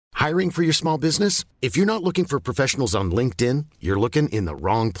Hiring for your small business? If you're not looking for professionals on LinkedIn, you're looking in the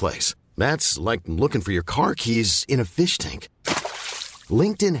wrong place. That's like looking for your car keys in a fish tank.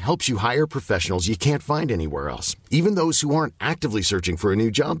 LinkedIn helps you hire professionals you can't find anywhere else, even those who aren't actively searching for a new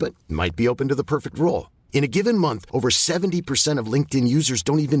job but might be open to the perfect role. In a given month, over 70% of LinkedIn users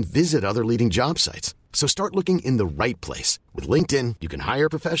don't even visit other leading job sites. So start looking in the right place. With LinkedIn, you can hire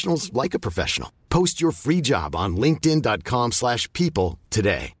professionals like a professional. Post your free job on linkedin.com/people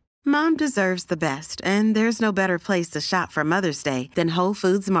today. Mom deserves the best, and there's no better place to shop for Mother's Day than Whole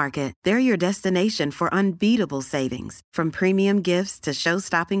Foods Market. They're your destination for unbeatable savings, from premium gifts to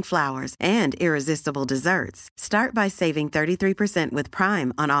show-stopping flowers and irresistible desserts. Start by saving 33% with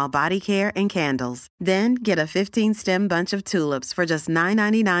Prime on all body care and candles. Then get a 15-stem bunch of tulips for just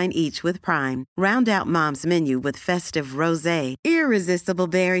 $9.99 each with Prime. Round out Mom's menu with festive rosé, irresistible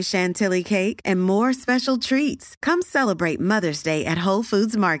berry chantilly cake, and more special treats. Come celebrate Mother's Day at Whole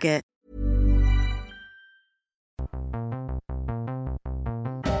Foods Market.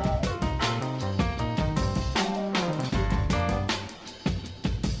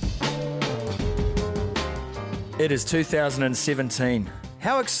 It is 2017.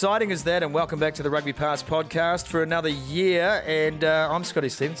 How exciting is that? And welcome back to the Rugby Pass podcast for another year. And I'm Scotty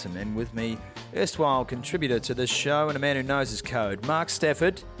Stevenson, and with me, erstwhile contributor to this show and a man who knows his code, Mark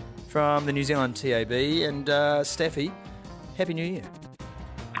Stafford from the New Zealand TAB. And Staffy, Happy New Year.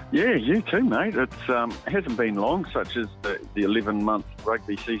 Yeah, you too, mate. It hasn't been long, such as the 11-month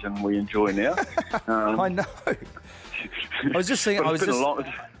rugby season we enjoy now. I know. I was just thinking. I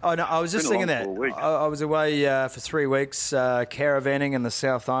was just thinking that. I was away for 3 weeks caravanning in the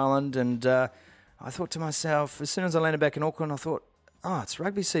South Island, and I thought to myself, as soon as I landed back in Auckland, I thought, "Oh, it's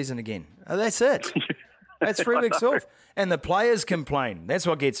rugby season again. Oh, that's it. That's 3 weeks off." And the players complain. That's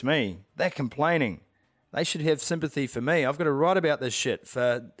what gets me. They're complaining. They should have sympathy for me. I've got to write about this shit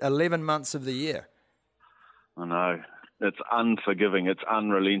for 11 months of the year. I know. It's unforgiving. It's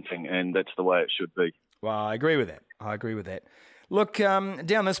unrelenting, and that's the way it should be. Well, I agree with that. Look,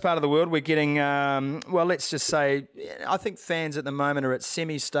 down this part of the world, we're getting, let's just say, I think fans at the moment are at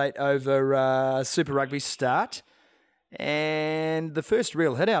semi-state over Super Rugby start. And the first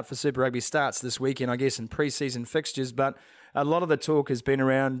real hit-out for Super Rugby starts this weekend, I guess, in pre-season fixtures. But a lot of the talk has been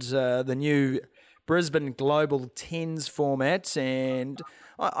around the new Brisbane Global Tens format. And,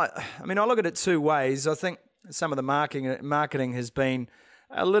 I mean, I look at it two ways. I think some of the marketing has been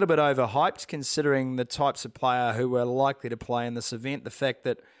a little bit overhyped, considering the types of player who are likely to play in this event. The fact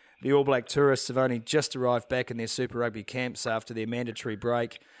that the All Black tourists have only just arrived back in their Super Rugby camps after their mandatory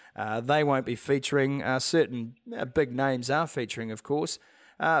break. They won't be featuring. Certain big names are featuring, of course.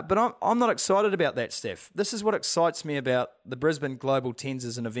 But I'm not excited about that, Steph. This is what excites me about the Brisbane Global Tens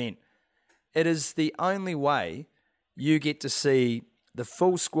as an event. It is the only way you get to see the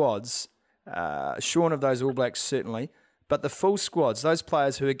full squads, shorn of those All Blacks certainly, but the full squads, those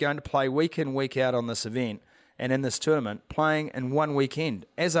players who are going to play week in, week out on this event and in this tournament, playing in one weekend.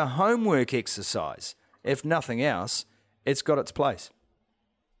 As a homework exercise, if nothing else, it's got its place.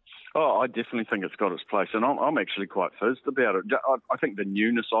 Oh, I definitely think it's got its place, and I'm actually quite fizzed about it. I think the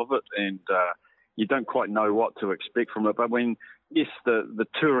newness of it, and you don't quite know what to expect from it. But yes, the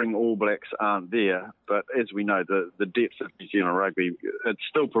touring All Blacks aren't there, but as we know, the depth of New Zealand rugby, it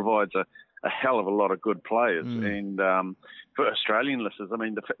still provides a hell of a lot of good players. And for Australian listeners, I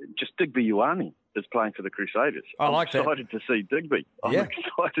mean, just Digby Ioane is playing for the Crusaders. I'm excited to see Digby. I'm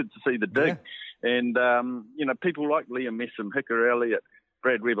excited to see the Dig. Yeah. And, people like Liam Messam, Hickur Elliott,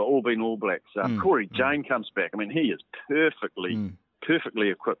 Brad Weber, all been All Blacks. Corey Jane comes back. I mean, he is perfectly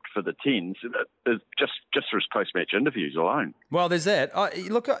equipped for the Tens, just for his post-match interviews alone. Well, there's that.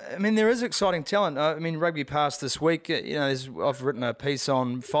 Look, I mean, there is exciting talent. I mean, Rugby Pass this week, I've written a piece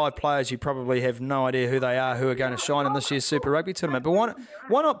on 5 players you probably have no idea who they are, who are going to shine in this year's Super Rugby tournament. But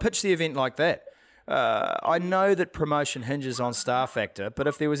why not pitch the event like that? I know that promotion hinges on star factor, but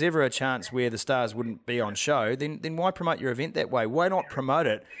if there was ever a chance where the stars wouldn't be on show, then why promote your event that way? Why not promote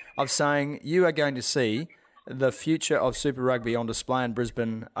it of saying you are going to see the future of Super Rugby on display in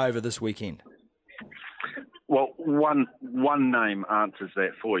Brisbane over this weekend? Well, one name answers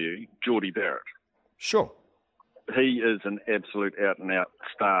that for you, Jordie Barrett. Sure. He is an absolute out-and-out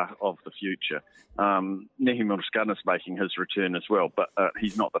star of the future. Nehi Milner-Skudder's making his return as well, but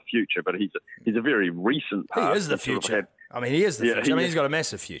he's not the future, but he's a very recent past. He is the future. He is the future. He's got a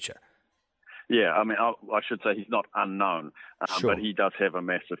massive future. Yeah, I mean, I should say he's not unknown, sure. But he does have a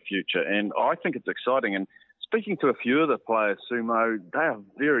massive future, and I think it's exciting. And speaking to a few of the players, Sumo, they are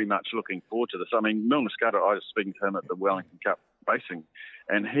very much looking forward to this. I mean, Milner-Skudder, I was speaking to him at the Wellington Cup racing,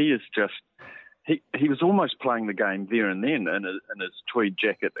 and he is just he was almost playing the game there and then in his tweed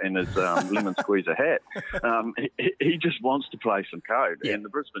jacket and his lemon squeezer hat. He just wants to play some code. Yeah. And the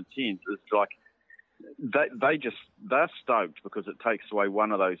Brisbane Tens is like, they're stoked because it takes away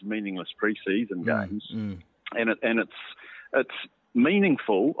one of those meaningless pre-season games. And it's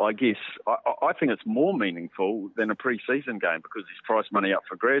meaningful, I guess. I think it's more meaningful than a pre-season game because there's prize money up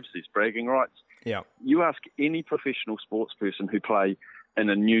for grabs, there's bragging rights. Yeah. You ask any professional sports person who play in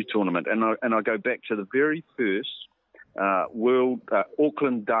a new tournament, and I go back to the very first World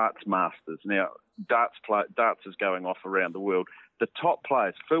Auckland Darts Masters. Now, darts is going off around the world. The top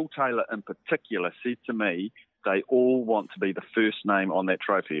players, Phil Taylor in particular, said to me they all want to be the first name on that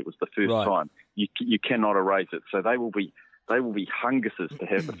trophy. It was the first time. You cannot erase it. So they will be hunguses to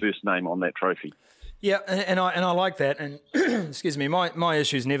have the first name on that trophy. Yeah, and I like that. And excuse me, my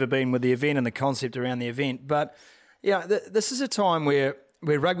issue's never been with the event and the concept around the event, but yeah, this is a time where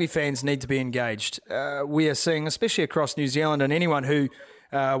rugby fans need to be engaged. We are seeing, especially across New Zealand, and anyone who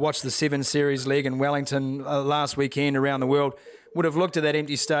watched the Seven Series League in Wellington last weekend around the world would have looked at that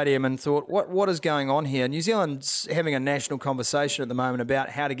empty stadium and thought, what is going on here? New Zealand's having a national conversation at the moment about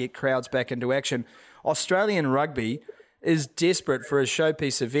how to get crowds back into action. Australian rugby is desperate for a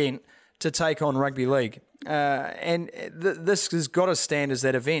showpiece event to take on rugby league. This has got to stand as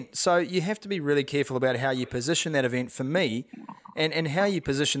that event. So you have to be really careful about how you position that event for me, and how you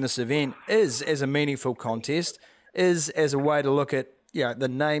position this event is as a meaningful contest, is as a way to look at the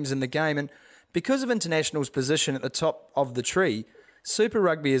names in the game. And because of international's position at the top of the tree, Super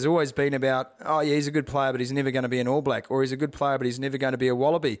Rugby has always been about, he's a good player, but he's never going to be an All Black, or he's a good player, but he's never going to be a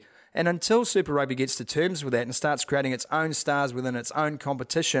Wallaby. And until Super Rugby gets to terms with that and starts creating its own stars within its own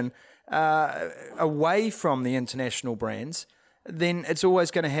competition, away from the international brands, then it's always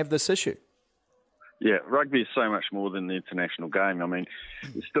going to have this issue. Yeah, rugby is so much more than the international game. I mean,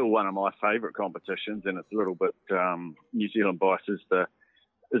 it's still one of my favourite competitions, and it's a little bit New Zealand bias is the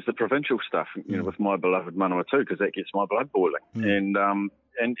provincial stuff, with my beloved Manawatu, because that gets my blood boiling.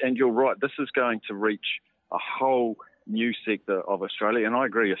 And you're right, this is going to reach a whole new sector of Australia, and I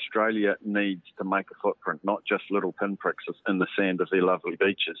agree, Australia needs to make a footprint, not just little pinpricks in the sand of their lovely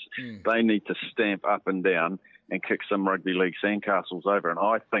beaches. They need to stamp up and down and kick some rugby league sandcastles over, and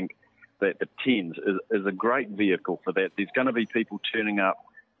I think that the Tens is a great vehicle for that. There's going to be people turning up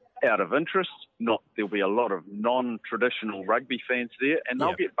out of interest. There'll be a lot of non-traditional rugby fans there, and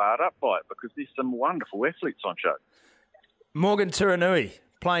they'll get barred up by it because there's some wonderful athletes on show. Morgan Turanui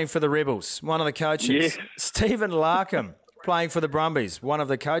playing for the Rebels, one of the coaches. Yes. Stephen Larkham playing for the Brumbies, one of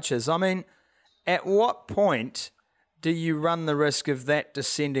the coaches. I mean, at what point do you run the risk of that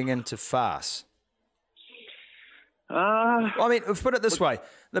descending into farce? I mean, put it this way.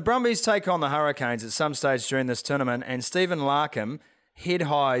 The Brumbies take on the Hurricanes at some stage during this tournament, and Stephen Larkham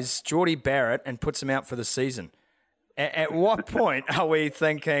head-highs Geordie Barrett and puts him out for the season. At what point are we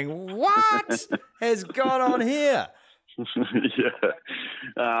thinking, what has gone on here?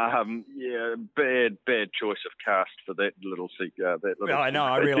 Bad choice of cast for that little sequence. I know,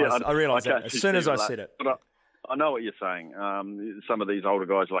 I realise that as soon as I said it. But I know what you're saying. Some of these older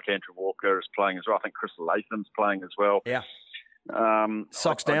guys like Andrew Walker is playing as well. I think Chris Latham's playing as well. Yeah.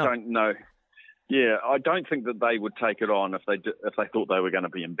 Socks I down. don't know. Yeah, I don't think that they would take it on if they thought they were going to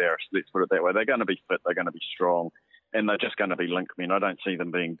be embarrassed. Let's put it that way. They're going to be fit. They're going to be strong. And they're just going to be linkmen. I don't see them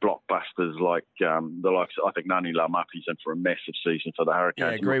being blockbusters like the likes. I think Nani Laumapi's in for a massive season for the Hurricanes.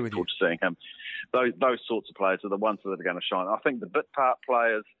 Yeah, I agree with you. Seeing him. Those sorts of players are the ones that are going to shine. I think the bit part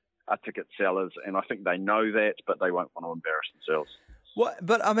players are ticket sellers, and I think they know that, but they won't want to embarrass themselves. Well,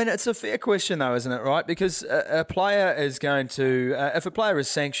 but I mean, it's a fair question though, isn't it, right? Because a player is going to, if a player is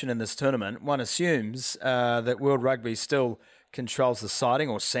sanctioned in this tournament, one assumes that World Rugby still controls the sighting,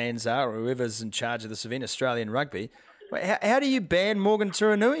 or SANZAR, or whoever's in charge of this event, Australian Rugby. How do you ban Morgan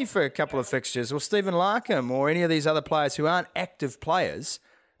Turanui for a couple of fixtures, or Stephen Larkham, or any of these other players who aren't active players,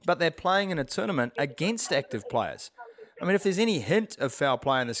 but they're playing in a tournament against active players? I mean, if there's any hint of foul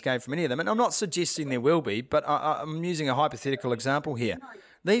play in this game from any of them, and I'm not suggesting there will be, but I'm using a hypothetical example here.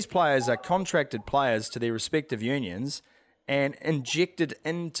 These players are contracted players to their respective unions, and injected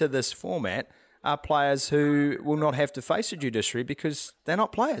into this format are players who will not have to face a judiciary because they're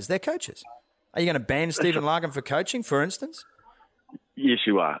not players, they're coaches. Are you going to ban Stephen Larkham for coaching, for instance? Yes,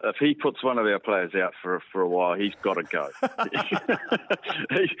 you are. If he puts one of our players out for a while, he's got to go.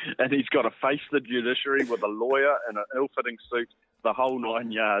 And he's got to face the judiciary with a lawyer in an ill-fitting suit, the whole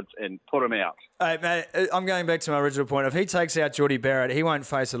 9 yards, and put him out. Hey, mate, I'm going back to my original point. If he takes out Geordie Barrett, he won't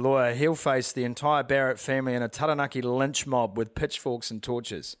face a lawyer. He'll face the entire Barrett family in a Taranaki lynch mob with pitchforks and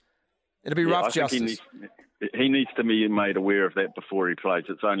torches. It'll be rough justice. he needs to be made aware of that before he plays.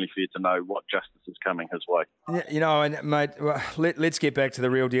 It's only fair to know what justice is coming his way. Yeah, and mate, let's get back to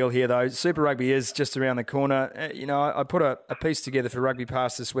the real deal here, though. Super Rugby is just around the corner. I put a piece together for Rugby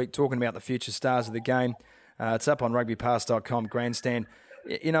Pass this week talking about the future stars of the game. It's up on rugbypass.com, grandstand.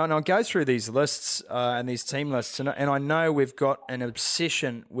 And I go through these lists and these team lists, and I know we've got an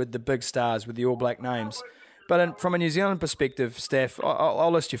obsession with the big stars, with the All Black names. But from a New Zealand perspective, Steph,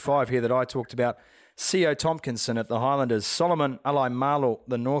 I'll list you 5 here that I talked about. C.O. Tompkinson at the Highlanders, Solomon Alai-Malo,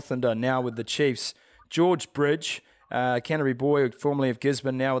 the Northlander, now with the Chiefs, George Bridge, Canterbury boy, formerly of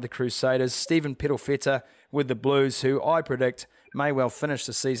Gisborne, now with the Crusaders, Stephen Petofeta with the Blues, who I predict may well finish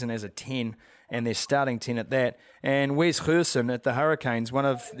the season as a 10, and their starting 10 at that, and Wes Gerson at the Hurricanes, one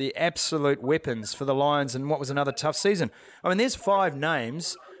of the absolute weapons for the Lions in what was another tough season. I mean, there's 5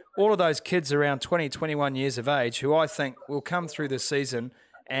 names, all of those kids around 20, 21 years of age, who I think will come through this season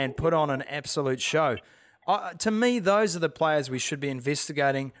and put on an absolute show. To me, those are the players we should be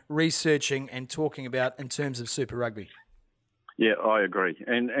investigating, researching and talking about in terms of Super Rugby. Yeah, I agree.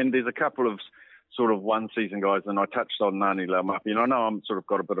 And there's a couple of sort of one-season guys, and I touched on Ngani Laumapi. And I know I'm sort of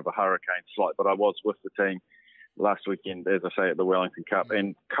got a bit of a Hurricane slight, but I was with the team last weekend, as I say, at the Wellington Cup.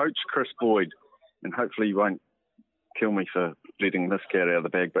 And Coach Chris Boyd, and hopefully he won't kill me for letting this cat out of the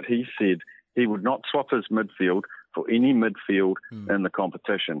bag, but he said he would not swap his midfield for any midfield in the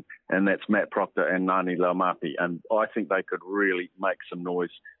competition, and that's Matt Proctor and Ngani Laumapi, and I think they could really make some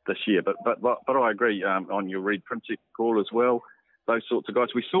noise this year. But I agree on your Reid Prinsep call as well. Those sorts of guys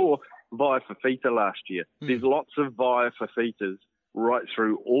we saw Via Fafita last year. There's lots of Via Fafitas right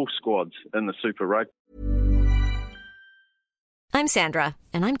through all squads in the Super Rugby. I'm Sandra,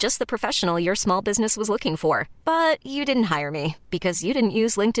 and I'm just the professional your small business was looking for. But you didn't hire me because you didn't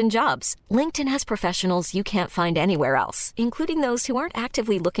use LinkedIn Jobs. LinkedIn has professionals you can't find anywhere else, including those who aren't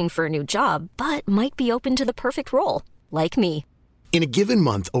actively looking for a new job, but might be open to the perfect role, like me. In a given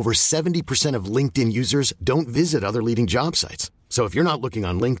month, over 70% of LinkedIn users don't visit other leading job sites. So if you're not looking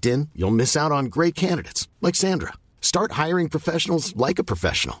on LinkedIn, you'll miss out on great candidates like Sandra. Start hiring professionals like a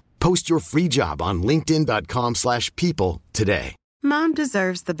professional. Post your free job on linkedin.com/people today. Mom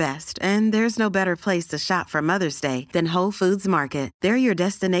deserves the best, and there's no better place to shop for Mother's Day than Whole Foods Market. They're your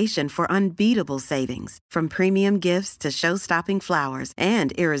destination for unbeatable savings, from premium gifts to show-stopping flowers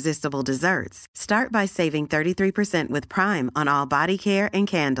and irresistible desserts. Start by saving 33% with Prime on all body care and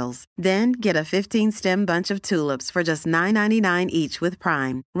candles. Then get a 15-stem bunch of tulips for just $9.99 each with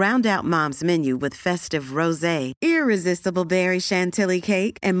Prime. Round out Mom's menu with festive rosé, irresistible berry chantilly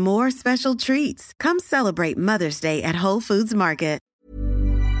cake, and more special treats. Come celebrate Mother's Day at Whole Foods Market.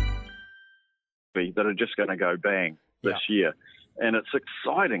 That are just going to go bang this year. And it's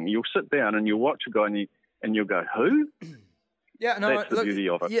exciting. You'll sit down and you'll watch a guy and you'll go, who? Yeah, no, that's the beauty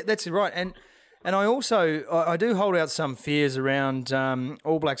of it. Yeah, that's right. And I also, I do hold out some fears around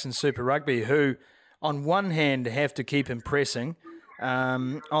All Blacks and Super Rugby, who on one hand have to keep impressing.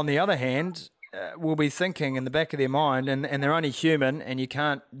 On the other hand, will be thinking in the back of their mind, and they're only human, and you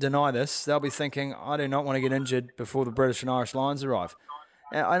can't deny this, they'll be thinking, I do not want to get injured before the British and Irish Lions arrive.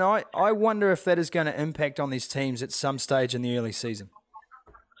 And I wonder if that is going to impact on these teams at some stage in the early season.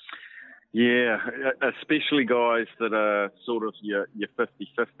 Yeah, especially guys that are sort of your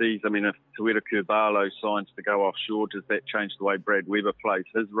 50-50s. I mean, if Tuera Kurbalo signs to go offshore, does that change the way Brad Weber plays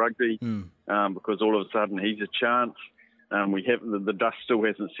his rugby? Because all of a sudden he's a chance. We have the dust still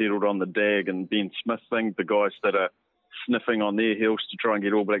hasn't settled on the Dag and Ben Smith thing, the guys that are sniffing on their heels to try and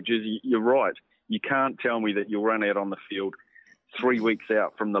get All Black jersey. You're right. You can't tell me that you'll run out on the field 3 weeks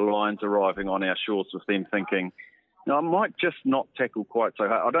out from the Lions arriving on our shores with them thinking, I might just not tackle quite so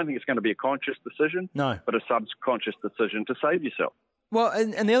hard. I don't think it's going to be a conscious decision, but a subconscious decision to save yourself. Well,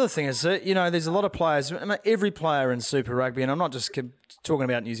 and the other thing is that, there's a lot of players, every player in Super Rugby, and I'm not just talking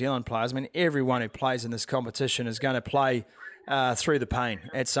about New Zealand players, everyone who plays in this competition is going to play through the pain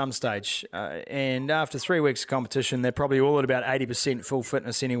at some stage. And after 3 weeks of competition, they're probably all at about 80% full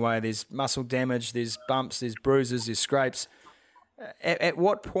fitness anyway. There's muscle damage, there's bumps, there's bruises, there's scrapes. At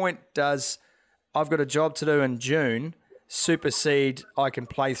what point does I've got a job to do in June supersede I can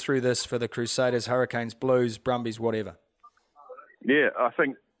play through this for the Crusaders, Hurricanes, Blues, Brumbies, whatever? Yeah, I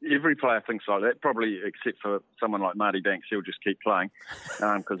think every player thinks like that, probably except for someone like Marty Banks. He'll just keep playing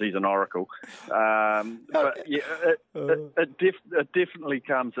because he's an oracle. But yeah, it definitely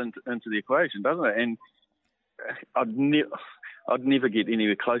comes into the equation, doesn't it? And I'd never get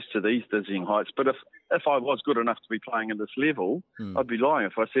anywhere close to these dizzying heights. But if I was good enough to be playing at this level, I'd be lying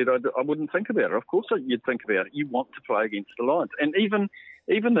if I said I wouldn't think about it. Of course you'd think about it. You want to play against the Lions. And even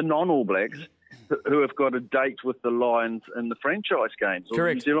the non-All Blacks, who have got a date with the Lions in the franchise games or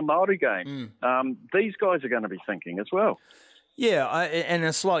the New Zealand Māori game. These guys are going to be thinking as well. Yeah, and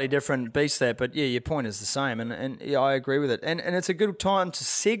a slightly different beast there, but yeah, your point is the same, and yeah, I agree with it. And it's a good time to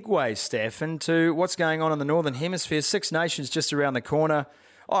segue, Steph, into what's going on in the Northern Hemisphere. Six Nations just around the corner.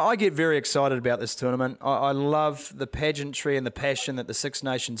 I get very excited about this tournament. I love the pageantry and the passion that the Six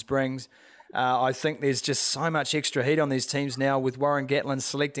Nations brings. I think there's just so much extra heat on these teams now with Warren Gatland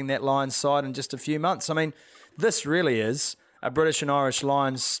selecting that Lions side in just a few months. I mean, this really is a British and Irish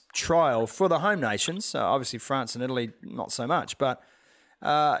Lions trial for the home nations. Obviously, France and Italy, not so much. But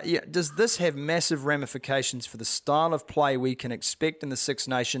does this have massive ramifications for the style of play we can expect in the Six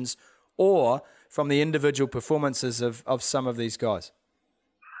Nations or from the individual performances of some of these guys?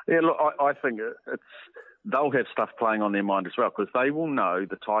 Yeah, look, I think they'll have stuff playing on their mind as well because they will know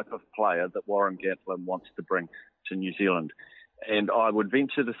the type of player that Warren Gatland wants to bring to New Zealand. And I would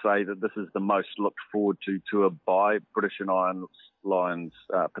venture to say that this is the most looked forward to by British and Lions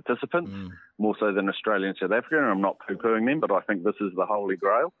participants, more so than Australia and South Africa. And I'm not poo-pooing them, but I think this is the holy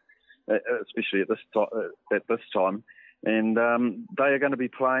grail, especially at this time. And they are going to be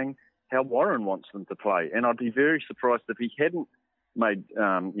playing how Warren wants them to play. And I'd be very surprised if he hadn't made,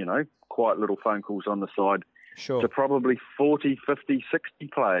 quiet little phone calls on the side to probably 40, 50, 60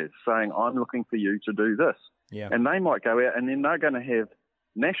 players saying, I'm looking for you to do this. Yeah. And they might go out and then they're going to have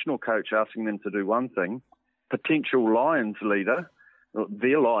national coach asking them to do one thing, potential Lions leader,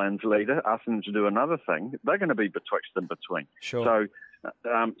 their Lions leader asking them to do another thing. They're going to be betwixt and between. Sure. So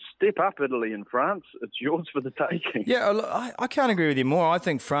step up, Italy and France. It's yours for the taking. Yeah, I can't agree with you more. I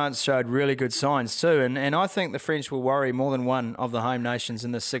think France showed really good signs too, and I think the French will worry more than one of the home nations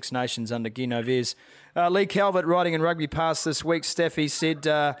in the Six Nations under Guy Noves. Lee Calvert, writing in Rugby Pass this week, Staffy said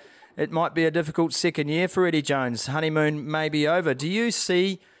it might be a difficult second year for Eddie Jones. Honeymoon may be over. Do you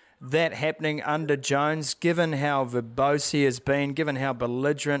see that happening under Jones, given how verbose he has been, given how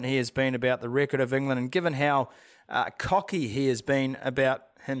belligerent he has been about the record of England, and given how cocky he has been about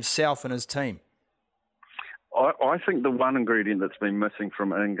himself and his team? I think the one ingredient that's been missing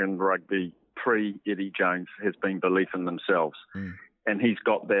from England rugby pre-Eddie Jones has been belief in themselves. And he's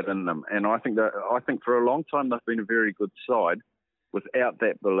got that in them. And I think for a long time they've been a very good side without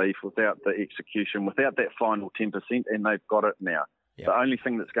that belief, without the execution, without that final 10%, and they've got it now. Yep. The only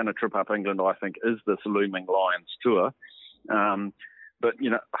thing that's going to trip up England, I think, is this looming Lions tour. But,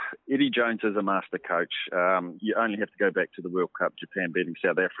 Eddie Jones is a master coach. You only have to go back to the World Cup, Japan beating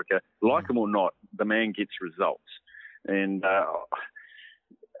South Africa. Like him or not, the man gets results. And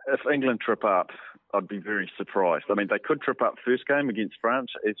if England trip up, I'd be very surprised. I mean, they could trip up first game against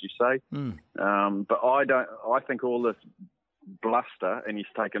France, as you say. But I think all this bluster, and he's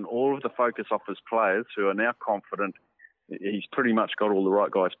taken all of the focus off his players who are now confident. He's pretty much got all the right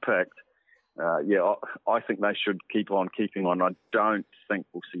guys picked. I think they should keep on keeping on. I don't think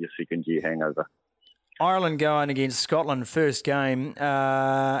we'll see a second-year hangover. Ireland going against Scotland first game,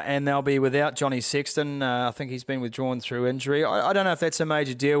 and they'll be without Johnny Sexton. I think he's been withdrawn through injury. I don't know if that's a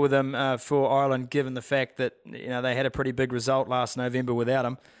major deal with him for Ireland, given the fact that they had a pretty big result last November without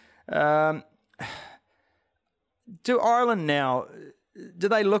him. Do Ireland now, do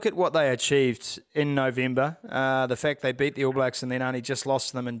they look at what they achieved in November, the fact they beat the All Blacks and then only just lost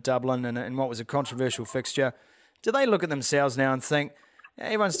to them in Dublin in what was a controversial fixture? Do they look at themselves now and think,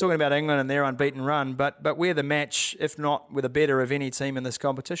 everyone's talking about England and their unbeaten run, but we're the match, if not we're the better of any team in this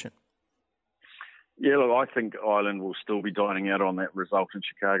competition? Yeah, look, I think Ireland will still be dining out on that result in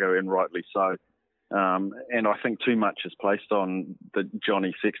Chicago, and rightly so. And I think too much is placed on the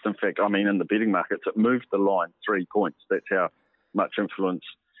Johnny Sexton fact. I mean, in the betting markets, it moved the line 3 points. That's how much influence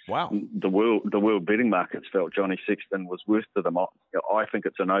the world betting markets felt Johnny Sexton was worth to them. I think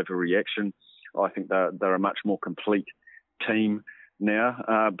it's an overreaction. I think they're a much more complete team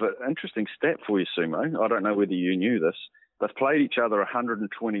now. But interesting stat for you, Sumo. I don't know whether you knew this. They've played each other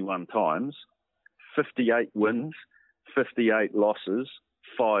 121 times, 58 wins, 58 losses,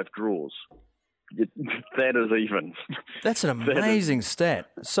 5 draws. That is even. That's an amazing stat.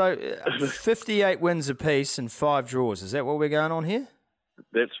 So 58 wins apiece and 5 draws. Is that what we're going on here?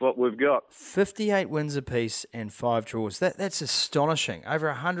 That's what we've got. 58 wins apiece and 5 draws. That's astonishing. Over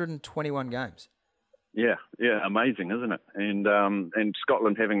 121 games. Yeah, amazing, isn't it? And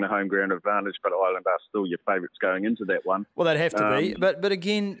Scotland having the home ground advantage, but Ireland are still your favourites going into that one. Well, they'd have to be. But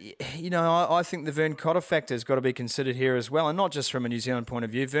again, I think the Vern Cotter factor has got to be considered here as well, and not just from a New Zealand point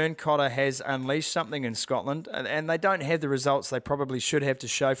of view. Vern Cotter has unleashed something in Scotland, and they don't have the results they probably should have to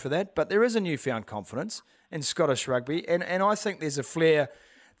show for that, but there is a newfound confidence in Scottish rugby, and I think there's a flair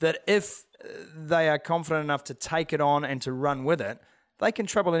that if they are confident enough to take it on and to run with it, they can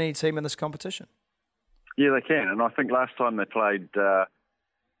trouble any team in this competition. Yeah, they can. And I think last time they played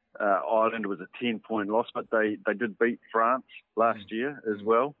Ireland was a 10-point loss, but they did beat France last year as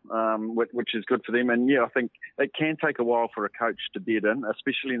well, which is good for them. And, yeah, I think it can take a while for a coach to bed in,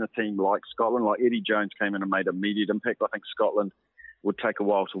 especially in a team like Scotland. Like Eddie Jones came in and made an immediate impact. I think Scotland would take a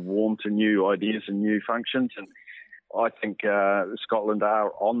while to warm to new ideas and new functions. And I think Scotland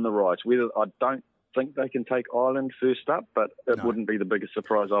are on the rise. I don't think they can take Ireland first up, but it wouldn't be the biggest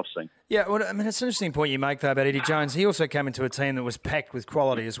surprise I've seen. Yeah, well, I mean, it's an interesting point you make, though, about Eddie Jones. He also came into a team that was packed with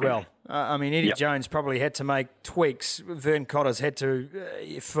quality as well. Eddie Jones probably had to make tweaks. Vern Cotter's had to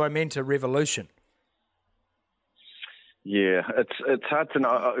foment a revolution. Yeah, it's hard to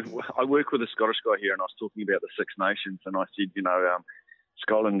know. I work with a Scottish guy here, and I was talking about the Six Nations, and I said,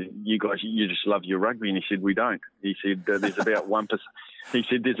 Scotland, you guys, you just love your rugby, and he said we don't. He said there's about 1%. He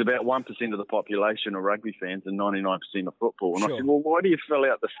said there's about 1% of the population of rugby fans and 99% of football. And I said, well, why do you fill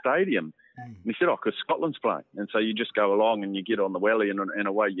out the stadium? And he said, because Scotland's playing, and so you just go along and you get on the welly and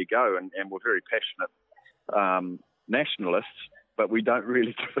away you go. And we're very passionate nationalists, but we don't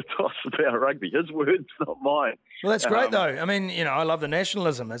really give a toss about rugby. His words, not mine. Well, that's great, though. I mean, I love the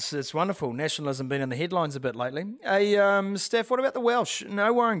nationalism. It's wonderful. Nationalism been in the headlines a bit lately. Hey, Steph, what about the Welsh?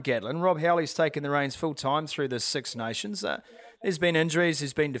 No Warren Gatland. Rob Howley's taken the reins full-time through the Six Nations. There's been injuries,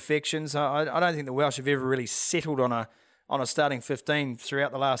 there's been defections. I don't think the Welsh have ever really settled on a starting 15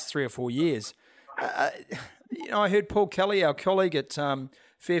 throughout the last 3 or 4 years. I heard Paul Kelly, our colleague at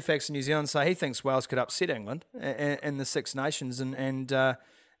Fairfax in New Zealand, say he thinks Wales could upset England in the Six Nations, and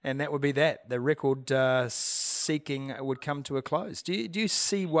that would be that. The record seeking would come to a close. Do you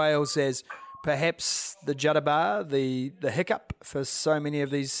see Wales as perhaps the Juddabar, the hiccup for so many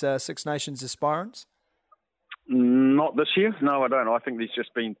of these Six Nations aspirants? Not this year. No, I don't. I think there's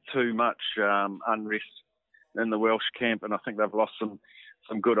just been too much unrest in the Welsh camp, and I think they've lost some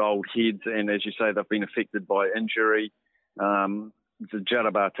good old heads. And as you say, they've been affected by injury. The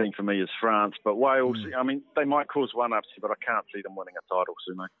Juddabar team for me is France, but Wales, I mean, they might cause one upset, but I can't see them winning a title,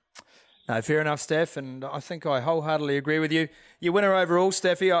 Sumo. No, fair enough, Steph, and I think I wholeheartedly agree with you. Your winner overall,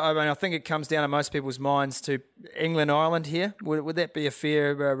 Steffi, I think it comes down in most people's minds to England-Ireland here. Would that be a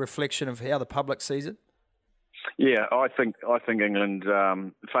fair reflection of how the public sees it? Yeah, I think England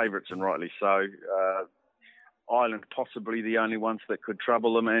favourites, and rightly so. Ireland possibly the only ones that could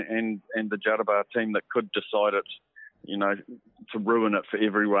trouble them, and the Juddabar team that could decide it, to ruin it for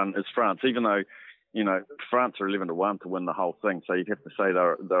everyone is France. Even though, France are 11-1 to win the whole thing, so you'd have to say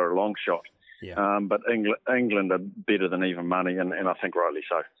they're a long shot. Yeah. But England are better than even money, and I think rightly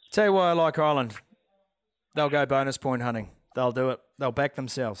so. Tell you why I like Ireland. They'll go bonus point hunting. They'll do it. They'll back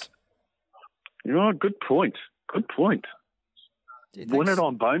themselves. Good point. Good point. Win it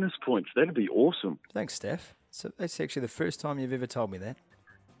on bonus points. That'd be awesome. Thanks, Steph. So that's actually the first time you've ever told me that.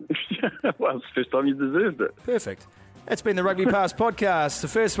 Well, it's the first time you deserved it. Perfect. That's been the Rugby Pass podcast, the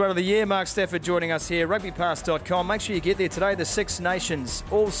first one of the year. Mark Stafford joining us here, rugbypass.com. Make sure you get there today. The Six Nations,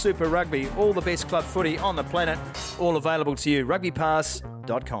 all Super Rugby, all the best club footy on the planet, all available to you.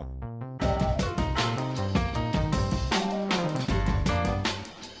 rugbypass.com.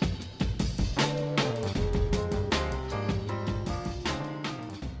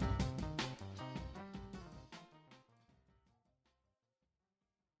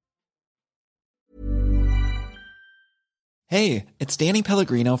 Hey, it's Danny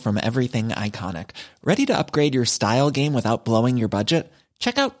Pellegrino from Everything Iconic. Ready to upgrade your style game without blowing your budget?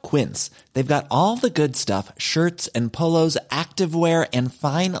 Check out Quince. They've got all the good stuff, shirts and polos, activewear, and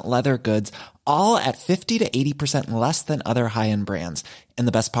fine leather goods, all at 50 to 80% less than other high-end brands. And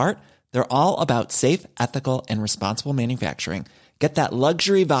the best part? They're all about safe, ethical, and responsible manufacturing. Get that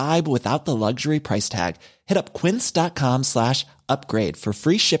luxury vibe without the luxury price tag. Hit up quince.com/upgrade for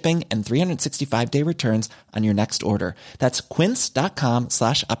free shipping and 365-day returns on your next order. That's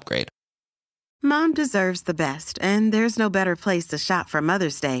quince.com/upgrade. Mom deserves the best, and there's no better place to shop for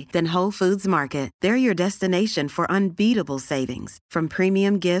Mother's Day than Whole Foods Market. They're your destination for unbeatable savings, from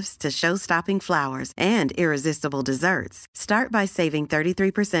premium gifts to show-stopping flowers and irresistible desserts. Start by saving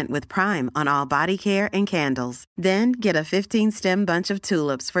 33% with Prime on all body care and candles. Then get a 15-stem bunch of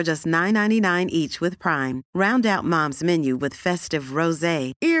tulips for just $9.99 each with Prime. Round out Mom's menu with festive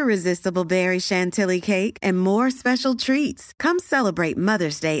rosé, irresistible berry chantilly cake, and more special treats. Come celebrate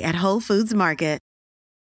Mother's Day at Whole Foods Market.